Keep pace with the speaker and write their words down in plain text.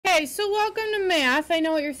right, so welcome to math. I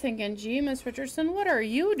know what you're thinking. Gee, Miss Richardson, what are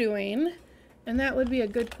you doing? And that would be a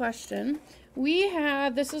good question. We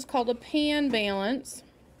have, this is called a pan balance.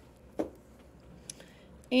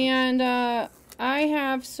 And I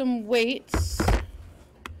have some weights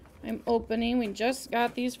I'm opening. We just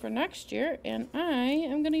got these for next year, and I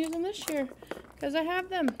am going to use them this year because I have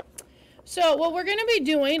them. So what we're going to be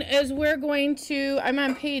doing is we're going to, I'm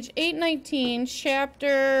on page 819,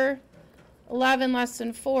 chapter 11,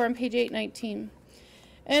 lesson 4 on page 819.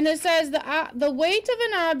 And it says the weight of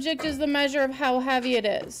an object is the measure of how heavy it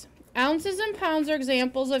is. Ounces and pounds are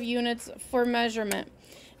examples of units for measurement.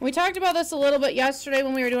 And we talked about this a little bit yesterday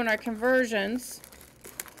when we were doing our conversions.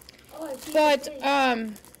 But,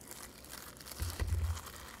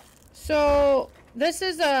 so this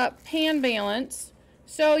is a pan balance.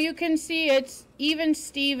 So you can see it's even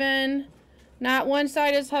Steven. Not one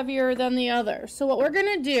side is heavier than the other. So what we're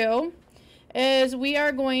going to do is we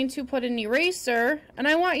are going to put an eraser, and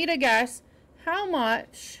I want you to guess how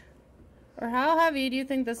much or how heavy do you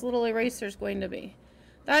think this little eraser is going to be?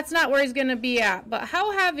 That's not where he's going to be at, but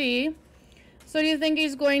how heavy? So do you think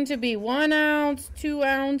he's going to be 1 ounce, 2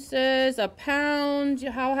 ounces, a pound?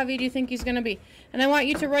 How heavy do you think he's going to be? And I want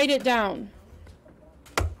you to write it down.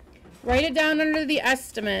 Write it down under the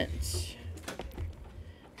estimate.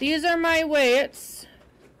 These are my weights.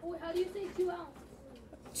 Oh, how do you say 2 ounces?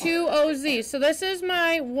 2 OZ. So this is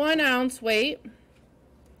my 1 ounce weight.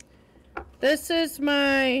 This is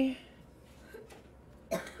my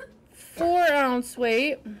 4 ounce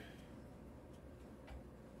weight.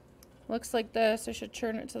 Looks like this. I should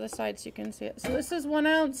turn it to the side so you can see it. So this is 1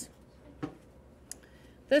 ounce.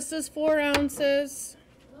 This is 4 ounces.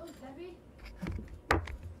 Those heavy?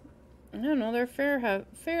 I don't know. They're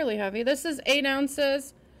fairly heavy. This is 8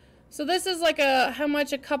 ounces. So this is like how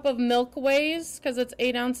much a cup of milk weighs, because it's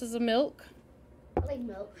 8 ounces of milk. I like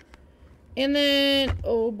milk. And then,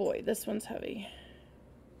 oh boy, this one's heavy.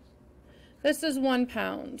 This is 1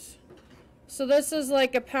 pound. So this is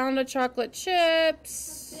like a pound of chocolate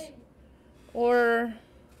chips. Or,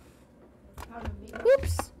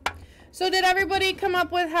 oops. So did everybody come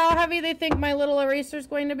up with how heavy they think my little eraser is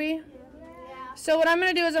going to be? Yeah. So what I'm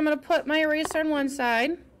going to do is I'm going to put my eraser on one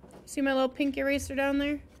side. See my little pink eraser down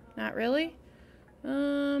there? Not really.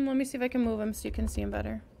 Let me see if I can move him so you can see him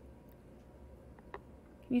better.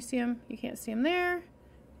 Can you see him? You can't see him there. Can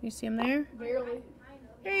you see him there? Barely.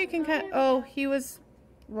 There you can cut. Oh, he was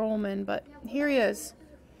Roman, but here he is.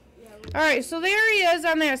 All right, so there he is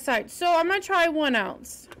on that side. So I'm going to try 1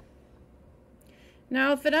 ounce.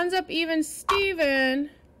 Now, if it ends up even Steven,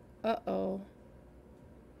 uh-oh.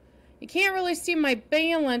 You can't really see my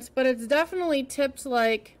balance, but it's definitely tipped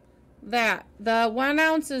like that. The 1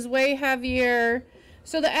 ounce is way heavier.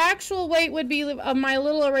 So the actual weight would be of my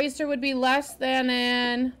little eraser would be less than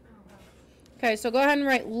an, okay, so go ahead and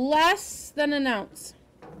write less than an ounce.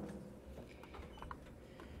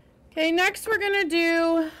 Okay, next we're going to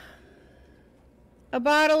do a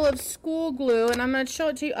bottle of school glue, and I'm going to show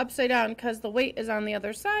it to you upside down because the weight is on the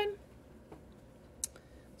other side.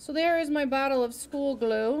 So there is my bottle of school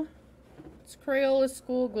glue. It's Crayola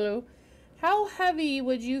school glue. How heavy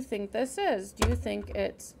would you think this is? Do you think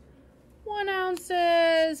it's 1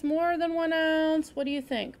 ounces, more than 1 ounce? What do you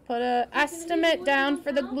think? Put an estimate down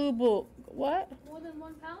for the glue book. What? More than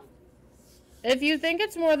 1 pound? If you think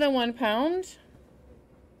it's more than 1 pound,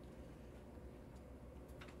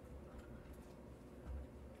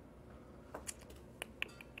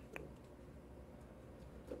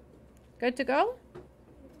 good to go?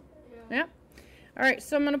 Yeah. All right,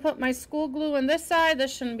 so I'm going to put my school glue on this side.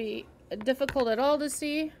 This shouldn't be difficult at all to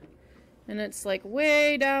see. And it's like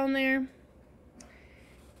way down there.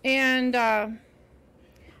 And I'm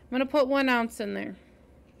going to put 1 ounce in there.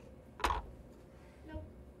 Nope.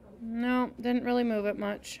 No, didn't really move it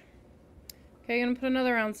much. Okay, I'm going to put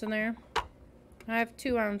another ounce in there. I have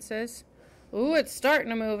 2 ounces. Ooh, it's starting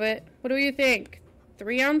to move it. What do you think?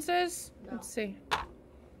 3 ounces? No. Let's see.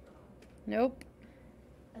 Nope.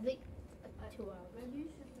 I think 2 ounces.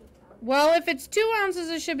 Well, if it's 2 ounces,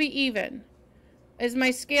 it should be even. Is my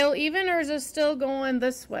scale even, or is it still going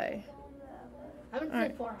this way? I would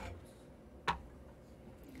say 4 ounces.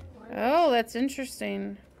 Oh, that's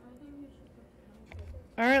interesting.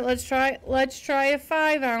 All right, let's try a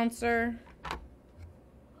 5 ouncer.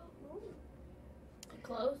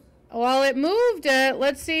 Close. Well, it moved it.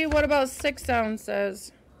 Let's see. What about 6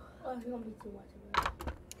 ounces? Oh, it's gonna be too much.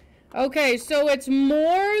 Okay, so it's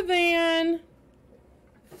more than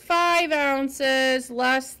 5 ounces,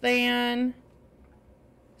 less than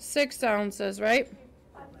 6 ounces, right?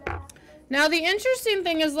 Now, the interesting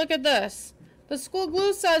thing is, look at this. The school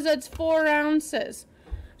glue says it's 4 ounces.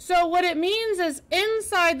 So what it means is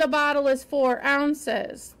inside the bottle is 4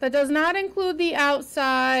 ounces. That does not include the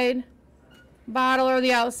outside bottle or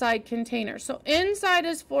the outside container. So inside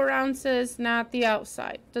is 4 ounces, not the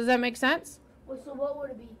outside. Does that make sense? Well, so what would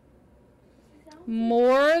it be?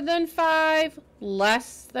 More than 5,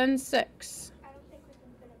 less than 6. I don't think we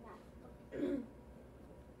can fit in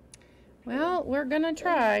that. Well, we're gonna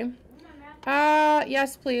try.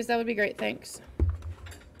 Yes, please. That would be great. Thanks.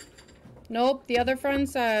 Nope. The other friend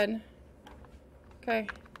said. Okay.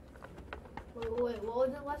 Wait, what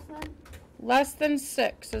was it less than? Less than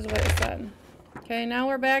 6 is what it said. Okay, now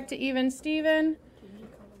we're back to even Steven.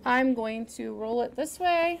 I'm going to roll it this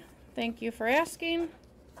way. Thank you for asking.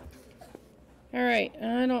 All right.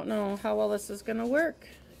 I don't know how well this is gonna work.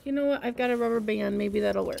 You know what? I've got a rubber band. Maybe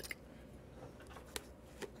that'll work.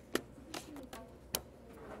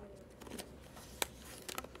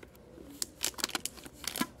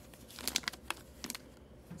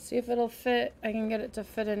 See if it'll fit. I can get it to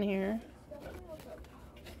fit in here.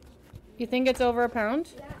 You think it's over a pound?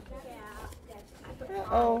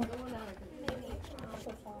 Oh.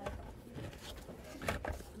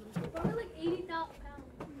 Probably like 80,000 pounds.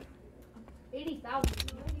 80,000. 80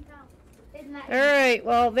 pounds. Isn't that? All right.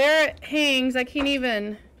 Well, there it hangs. I can't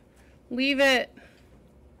even leave it.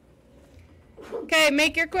 Okay,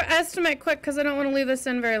 make your estimate quick because I don't want to leave this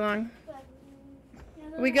in very long.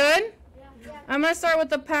 Are we good? I'm going to start with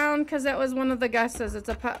the pound because that was one of the guesses. It's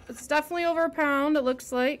definitely over a pound, it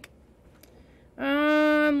looks like.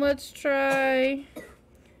 Let's try.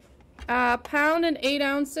 Pound and 8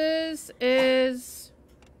 ounces is.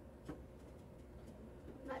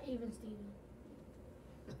 Not even, Steven.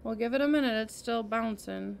 We'll give it a minute. It's still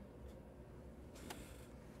bouncing.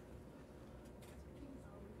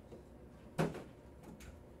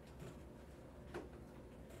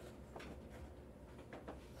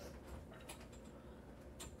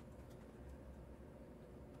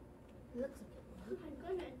 It looks like it. Oh my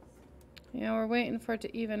goodness. Yeah, we're waiting for it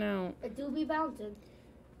to even out. It do be bouncing.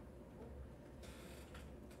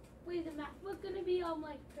 Wait, is the MacBook gonna be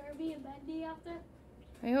like curvy and bendy after?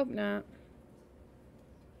 I hope not.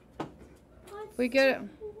 That's We get it.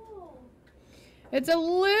 cool. It's a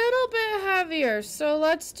little bit heavier, so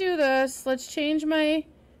let's do this. Let's change my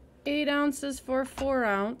 8 ounces for 4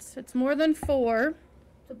 ounce. It's more than 4.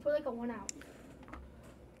 So put like a 1 ounce.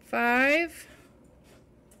 5,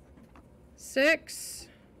 6,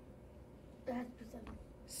 It has to be 7.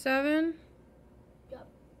 7. Yup.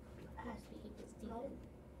 It has to be 8 to Steven.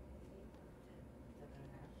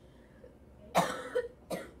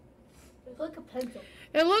 It's like a pencil.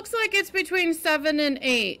 It looks like it's between 7 and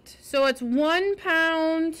 8. So it's 1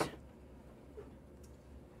 pound.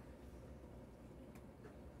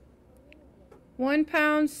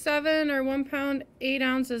 £1.7 or 1 pound 8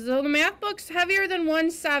 ounces. So the math book's heavier than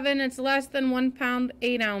 1.7. It's less than 1 pound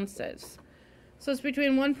 8 ounces. So it's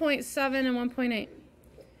between 1.7 and 1.8.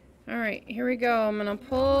 All right, here we go. I'm gonna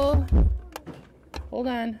pull. Hold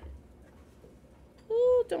on.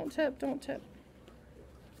 Ooh, don't tip, don't tip.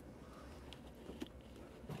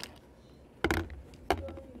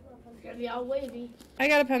 It's gonna be all wavy. I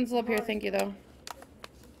got a pencil up here, thank you though.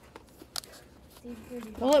 Steven's gonna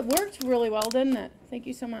be Well, it worked really well, didn't it? Thank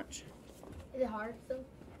you so much. Is it hard still?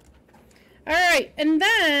 All right, and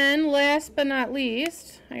then last but not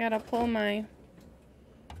least, I gotta pull my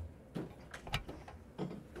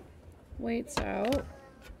weights out.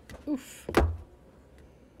 Oof.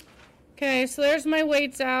 Okay, so there's my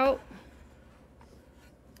weights out.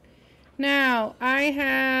 Now,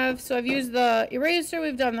 I've used the eraser,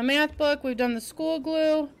 we've done the math book, we've done the school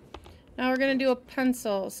glue. Now we're going to do a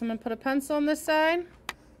pencil. So I'm going to put a pencil on this side.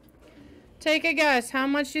 Take a guess. How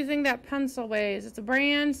much do you think that pencil weighs? It's a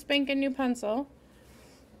brand spanking new pencil.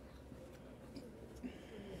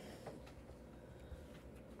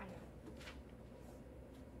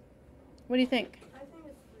 What do you think? I think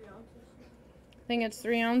it's 3 ounces. Think it's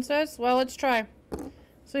 3 ounces? Well, let's try.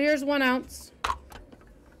 So here's 1 ounce.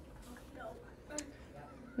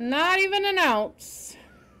 Not even an ounce.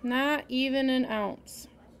 Not even an ounce.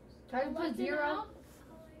 Try to put 0.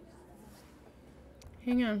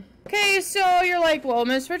 Hang on. Okay, so you're like, well,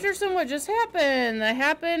 Miss Richardson, what just happened? That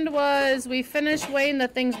happened was we finished weighing the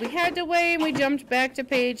things we had to weigh, and we jumped back to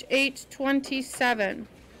page 827.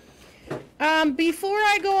 Before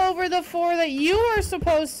I go over the 4 that you are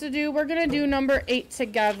supposed to do, we're going to do number 8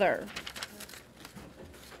 together.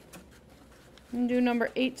 And do number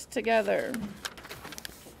 8 together.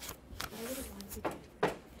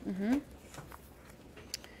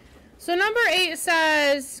 So number 8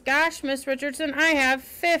 says, gosh, Miss Richardson, I have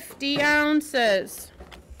 50 ounces.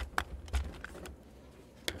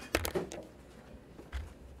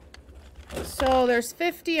 So there's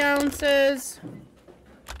 50 ounces.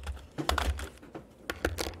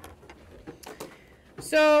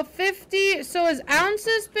 So 50, so is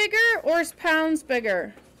ounces bigger or is pounds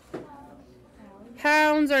bigger?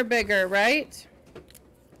 Pounds are bigger, right?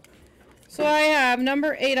 So I have,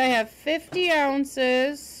 number 8, I have 50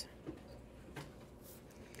 ounces.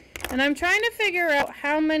 And I'm trying to figure out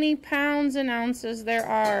how many pounds and ounces there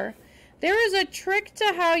are. There is a trick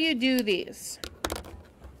to how you do these.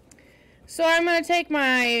 So I'm going to take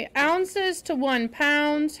my ounces to 1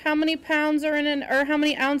 pound. How many pounds are or how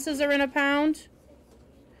many ounces are in a pound?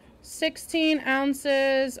 16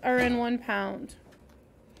 ounces are in 1 pound.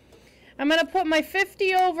 I'm going to put my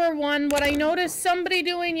 50 over 1. What I noticed somebody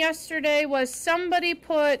doing yesterday was somebody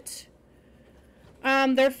put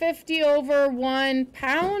their 50 over 1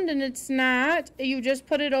 pound, and it's not. You just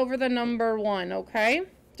put it over the number 1, okay?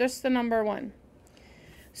 Just the number 1.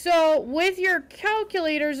 So with your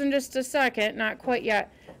calculators in just a second, not quite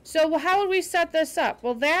yet. So how would we set this up?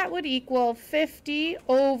 Well, that would equal 50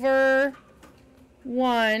 over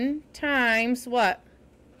 1 times what?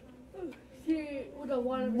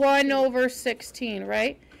 1 over 16,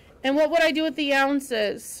 right? And what would I do with the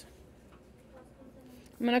ounces?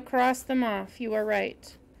 I'm going to cross them off. You are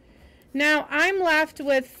right. Now I'm left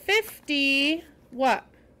with 50, what?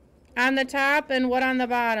 On the top and what on the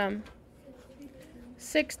bottom?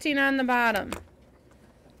 16 on the bottom.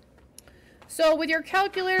 So with your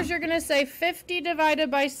calculators, you're going to say 50 divided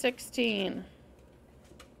by 16.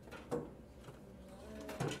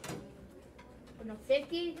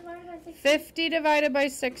 50 divided by 16? 50 divided by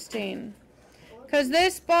 16. Because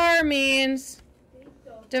this bar means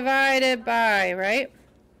divided by, right?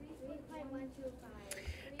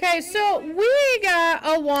 Okay, so we got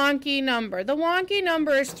a wonky number. The wonky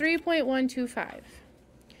number is 3.125.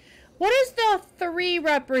 What does the 3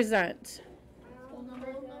 represent?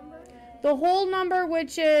 The whole number,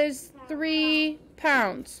 which is 3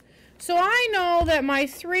 pounds. So I know that my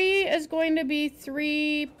 3 is going to be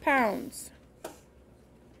 3 pounds.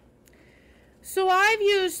 So I've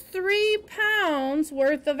used 3 pounds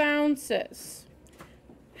worth of ounces.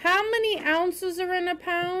 How many ounces are in a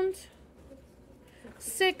pound?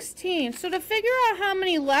 16. So to figure out how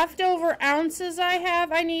many leftover ounces I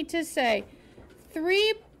have, I need to say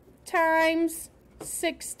 3 times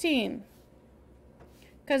 16.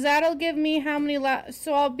 Because that'll give me how many left,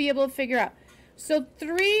 so I'll be able to figure out. So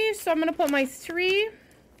 3, so I'm going to put my 3.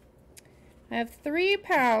 I have 3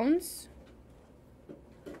 pounds.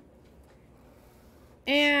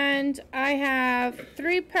 And I have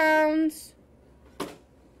 3 pounds.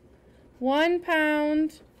 1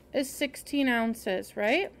 pound is 16 ounces,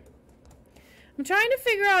 right? I'm trying to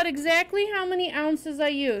figure out exactly how many ounces I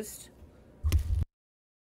used.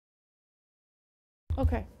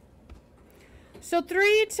 Okay. So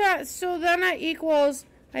so then that equals,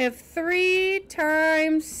 I have 3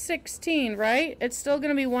 times 16, right? It's still going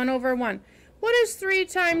to be 1 over 1. What is 3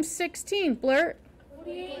 times 16, Blurt?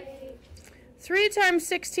 48. 3 times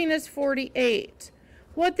 16 is 48.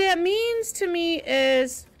 What that means to me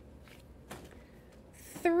is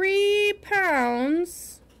 3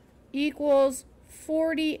 pounds equals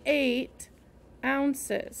 48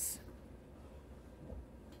 ounces.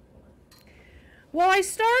 Well, I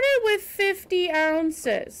started with 50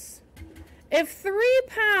 ounces. If 3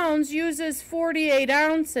 pounds uses 48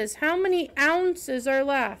 ounces, how many ounces are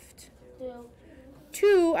left? 2.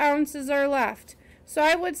 2 ounces are left. So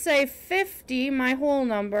I would say 50, my whole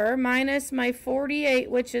number, minus my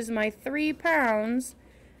 48, which is my 3 pounds,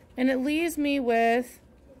 and it leaves me with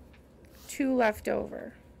 2 left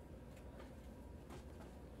over.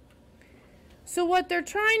 So what they're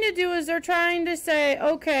trying to do is they're trying to say,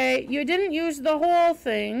 okay, you didn't use the whole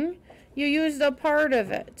thing, you used a part of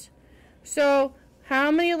it. So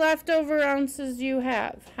how many leftover ounces do you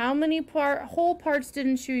have? How many whole parts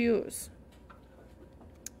didn't you use?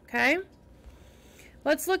 Okay?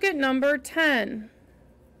 Let's look at number 10.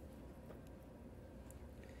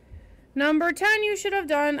 Number 10 you should have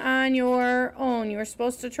done on your own. You were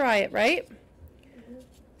supposed to try it, right?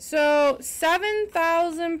 So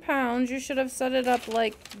 7,000 pounds, you should have set it up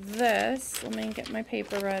like this. Let me get my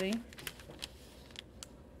paper ready.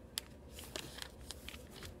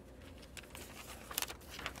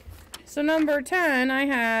 So number 10, I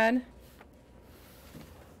had,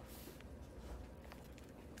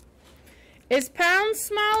 is pounds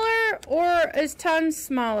smaller or is tons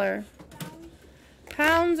smaller?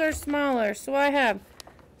 Pounds are smaller. So I have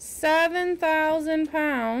 7,000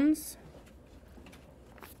 pounds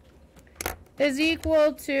is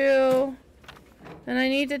equal to, and I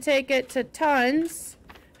need to take it to tons.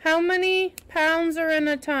 How many pounds are in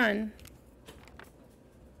a ton?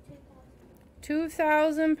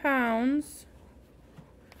 2,000 pounds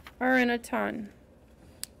are in a ton.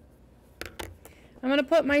 I'm going to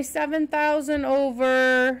put my 7,000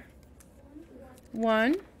 over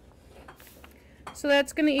 1. So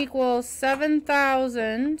that's going to equal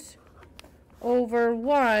 7,000 over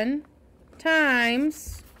 1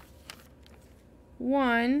 times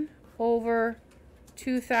 1 over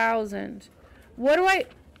 2,000. What do I,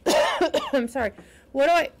 I'm sorry, what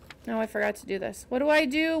do I, no, I forgot to do this. What do I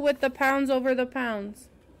do with the pounds over the pounds?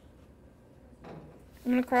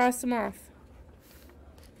 I'm going to cross them off.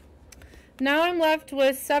 Now I'm left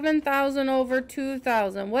with 7,000 over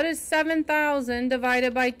 2,000. What is 7,000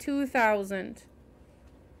 divided by 2,000?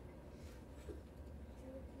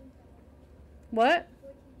 What?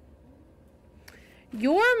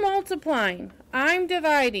 You're multiplying. I'm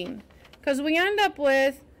dividing. Because we end up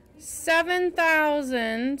with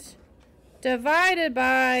 7,000 divided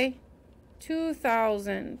by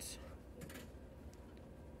 2,000.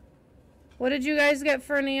 What did you guys get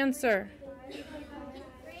for an answer?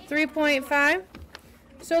 3.5.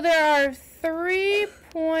 So there are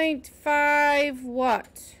 3.5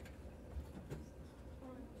 what?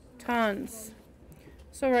 Tons.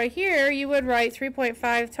 So right here, you would write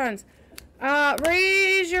 3.5 tons.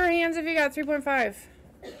 Raise your hands if you got 3.5.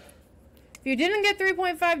 If you didn't get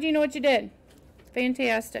 3.5, do you know what you did?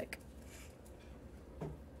 Fantastic.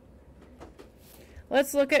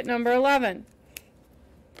 Let's look at number 11.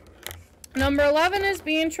 Number 11 is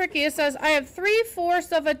being tricky. It says, I have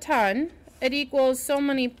 3/4 of a ton. It equals so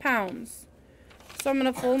many pounds. So I'm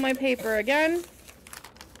going to fold my paper again.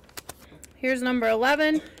 Here's number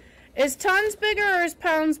 11. Is tons bigger or is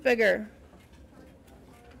pounds bigger?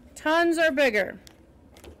 Tons are bigger.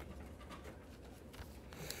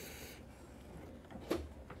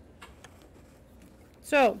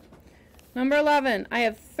 So, number 11, I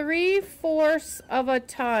have 3/4 of a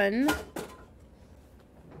ton.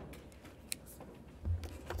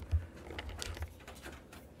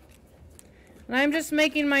 And I'm just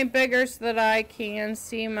making mine bigger so that I can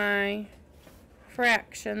see my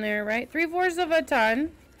fraction there, right? 3/4 of a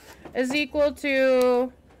ton is equal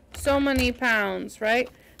to so many pounds, right?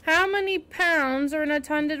 How many pounds are in a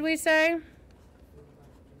ton did we say?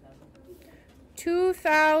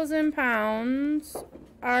 2,000 pounds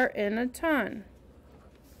are in a ton.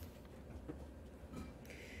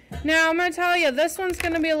 Now, I'm going to tell you, this one's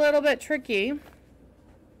going to be a little bit tricky.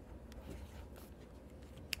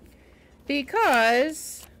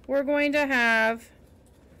 Because we're going to have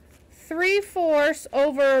 3/4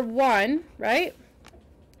 over 1, right?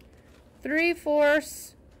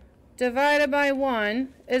 3/4 divided by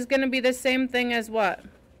 1 is going to be the same thing as what?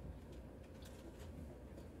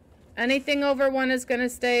 Anything over 1 is going to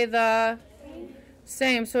stay the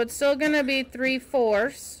same. So it's still going to be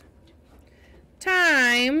 3/4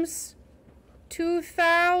 times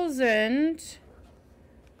 2,000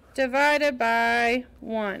 divided by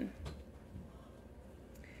 1.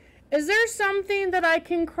 Is there something that I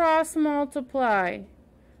can cross multiply?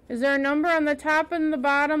 Is there a number on the top and the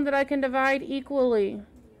bottom that I can divide equally?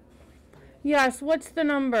 Yes, what's the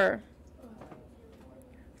number?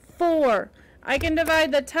 4. I can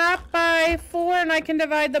divide the top by 4 and I can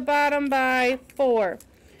divide the bottom by 4.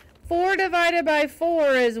 4 divided by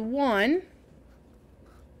 4 is 1.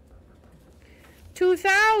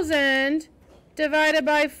 2,000 divided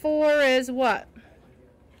by 4 is what?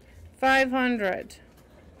 500.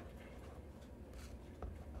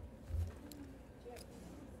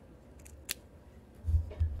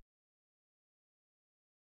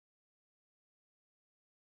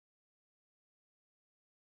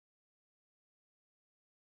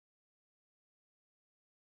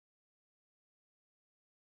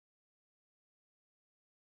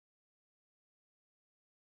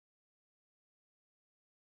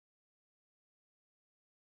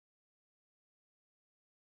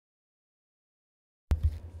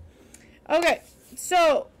 Okay,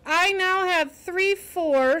 so I now have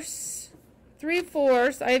 3/4.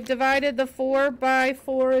 3/4. I've divided the 4 by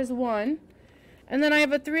 4 is 1. And then I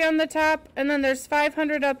have a 3 on the top, and then there's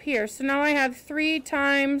 500 up here. So now I have 3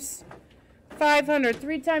 times 500.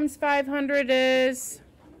 3 times 500 is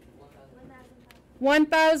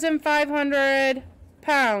 1,500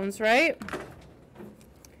 pounds, right?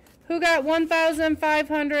 Who got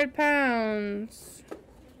 1,500 pounds?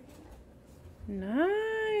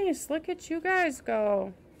 Nice. Look at you guys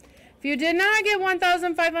go. If you did not get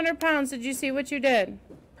 1,500 pounds, did you see what you did?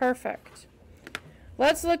 Perfect.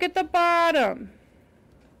 Let's look at the bottom.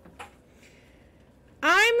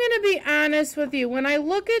 I'm going to be honest with you. When I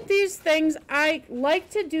look at these things, I like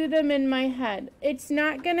to do them in my head. It's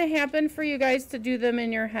not going to happen for you guys to do them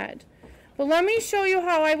in your head. But let me show you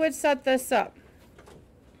how I would set this up.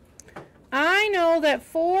 I know that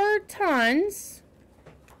 4 tons,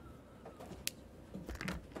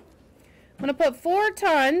 I'm going to put 4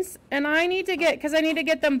 tons, and I need to get, because I need to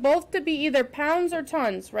get them both to be either pounds or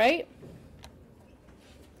tons, right?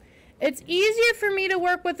 It's easier for me to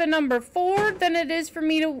work with the number 4 than it is for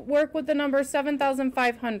me to work with the number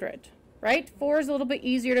 7,500, right? 4 is a little bit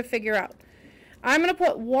easier to figure out. I'm going to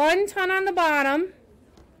put 1 ton on the bottom.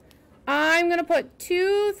 I'm going to put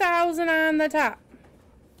 2,000 on the top.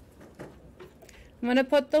 I'm going to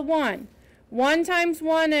put the 1. 1 times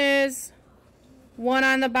 1 is 1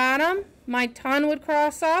 on the bottom. My ton would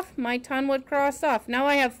cross off. My ton would cross off. Now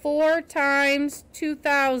I have 4 times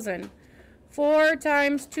 2,000. 4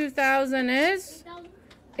 times 2,000 is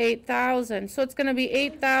 8,000. So it's going to be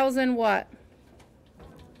 8,000 what?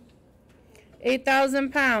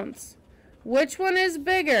 8,000 pounds. Which one is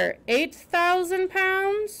bigger? 8,000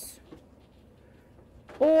 pounds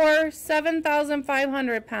or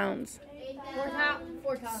 7,500 pounds?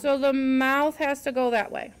 4 times. So the mouth has to go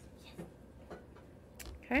that way.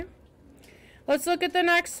 Okay. Let's look at the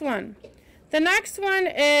next one. The next one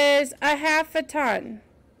is a half a ton.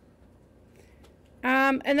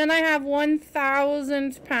 And then I have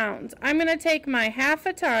 1,000 pounds. I'm going to take my half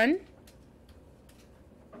a ton,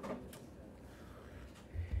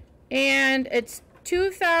 and it's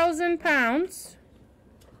 2,000 pounds.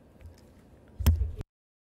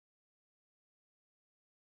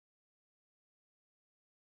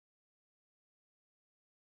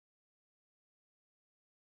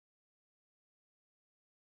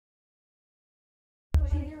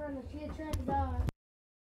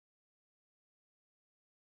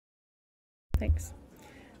 Thanks.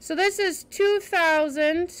 So this is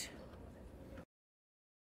 2,000.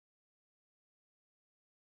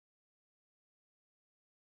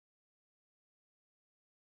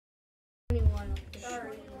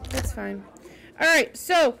 That's fine. All right,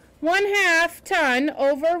 so 1/2 ton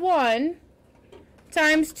over 1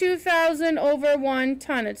 times 2,000 over 1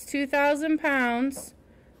 ton. It's 2,000 pounds.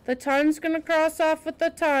 The ton's going to cross off with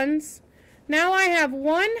the tons. Now I have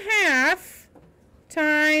 1/2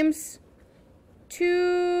 times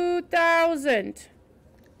 2,000.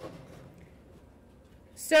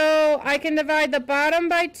 So I can divide the bottom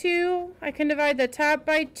by 2. I can divide the top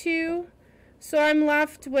by 2. So I'm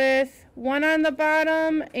left with 1 on the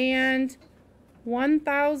bottom and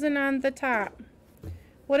 1,000 on the top.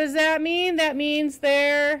 What does that mean? That means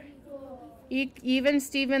they're even,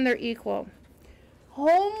 Steven, they're equal.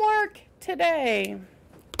 Homework today.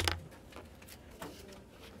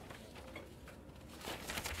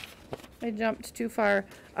 I jumped too far.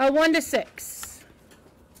 1 to 6.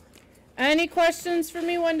 Any questions for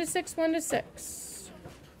me? 1 to 6, 1 to 6.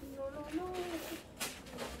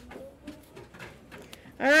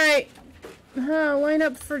 All right. Line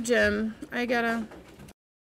up for gym. I gotta